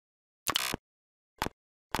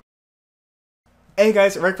Hey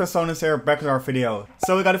guys, Rick from Sonus here, back with our video.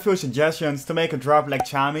 So we got a few suggestions to make a drop like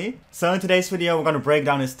Tchami. So in today's video we're gonna break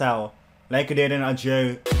down his style, like we did in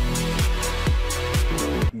Adieu,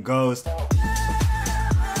 Ghosts,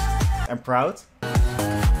 and Proud.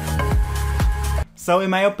 So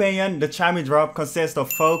in my opinion, the Tchami drop consists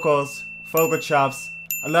of vocals, vocal chops,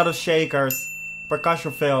 a lot of shakers,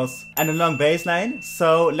 percussion fills, and a long bass line.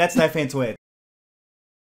 So let's dive into it.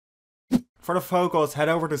 For the vocals, head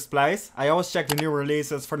over to Splice. I always check the new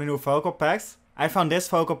releases for the new vocal packs. I found this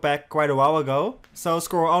vocal pack quite a while ago. So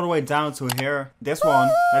scroll all the way down to here. This one.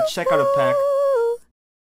 Let's check out the pack.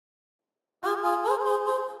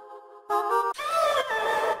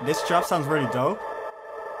 This chop sounds really dope.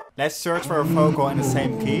 Let's search for a vocal in the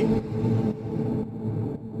same key.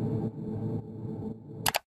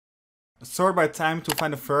 Sort by time to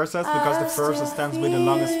find the verses, because the verses tends to be the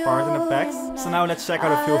longest part in the packs. So now let's check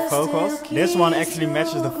out a few vocals. This one actually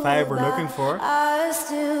matches the vibe we're looking for.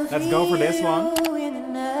 Let's go for this one.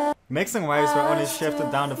 Mixing wise, we only shifted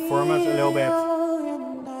down the format a little bit.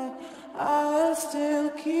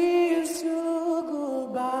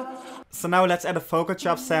 So now let's add a vocal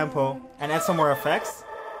chop sample and add some more effects.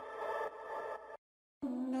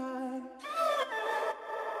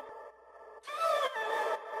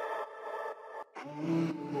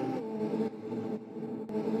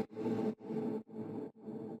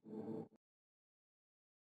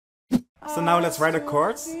 So now let's write the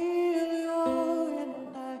chords.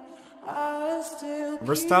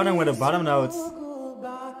 We're starting with the bottom notes.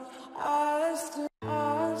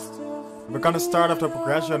 We're gonna start off the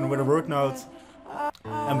progression with a root note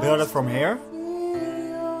and build it from here.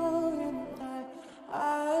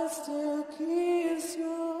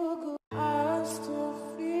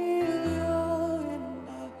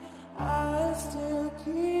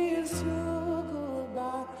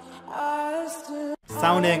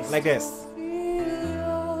 Sounding like this.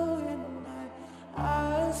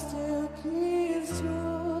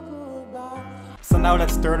 So now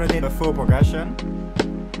let's turn it into a full progression.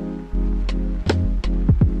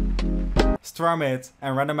 Strum it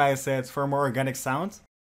and randomize it for a more organic sound.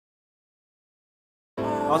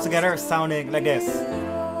 Altogether sounding like this.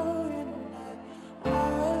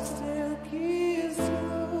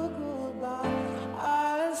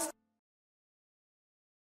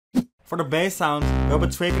 For the bass sound, we'll be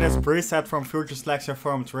tweaking this preset from Future Selection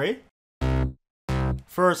Form 3.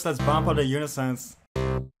 First, let's bump up the unisons.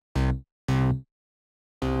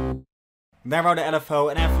 Then route the LFO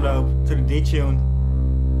and envelope to the detune,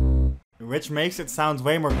 which makes it sound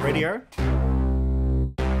way more grittier.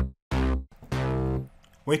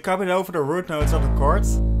 We copied over the root notes of the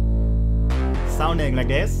chords, sounding like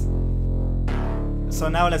this. So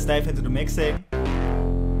now let's dive into the mixing.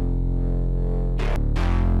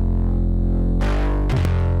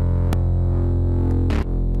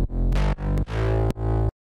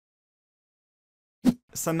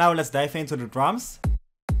 So now let's dive into the drums.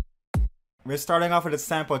 We're starting off with a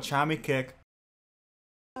sample Tchami kick.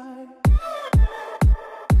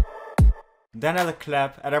 Then add a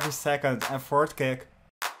clap at every second and fourth kick.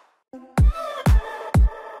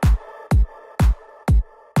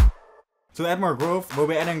 To add more groove, we'll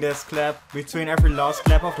be adding this clap between every last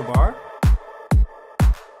clap of the bar.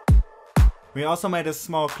 We also made a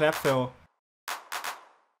small clap fill.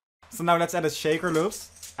 So now let's add the shaker loops.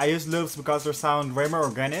 I use loops because they sound way more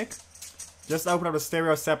organic. Just open up the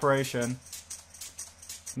stereo separation.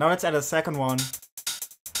 Now let's add a second one.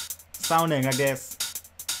 Sounding like this.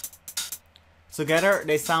 Together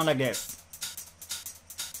they sound like this.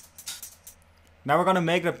 Now we're gonna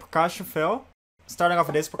make the percussion fill. Starting off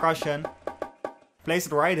with this percussion. Place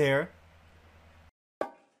it right here.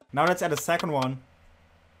 Now let's add a second one.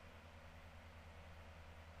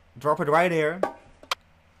 Drop it right here.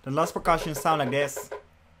 The last percussion sound like this.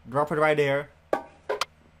 Drop it right here.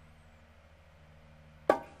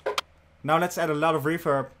 Now let's add a lot of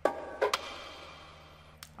reverb.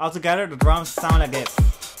 Altogether the drums sound like this.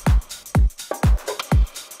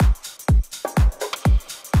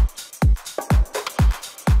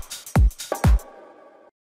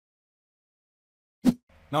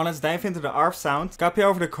 Now let's dive into the ARP sound. Copy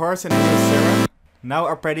over the chords and into Serum. Now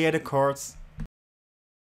arpeggiate the chords.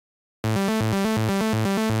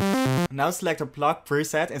 Now select the plug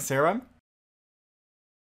preset in Serum.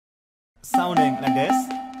 Sounding like this.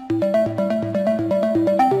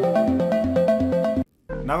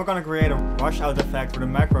 Now we're gonna create a washout effect for the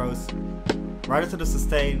macros. Right into the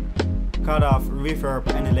sustain, cutoff, reverb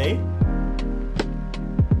and delay.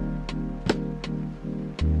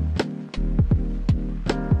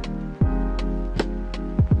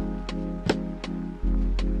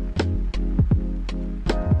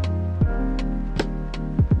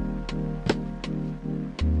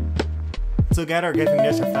 together giving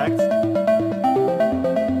this effect.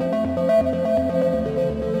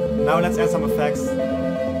 Now let's add some effects.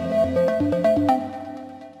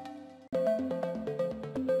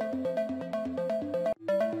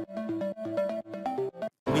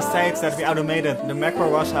 Besides that, we automated the macro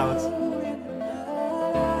washout.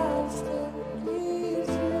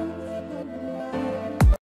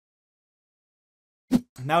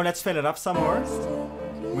 Now let's fill it up some more.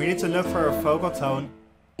 We need to look for a vocal tone,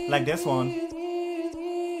 like this one.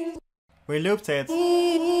 We looped it.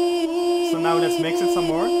 So now let's mix it some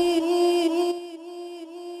more.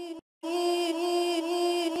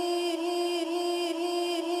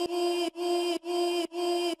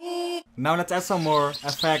 Now let's add some more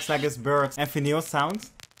effects like this bird and vinyl sound.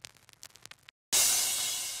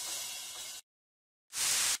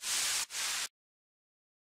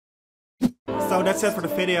 So that's it for the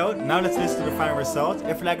video. Now let's listen to the final result.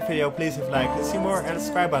 If you like the video, please leave a like. To see more, hit the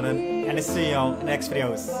subscribe button. And I'll see you all in the next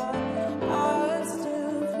videos.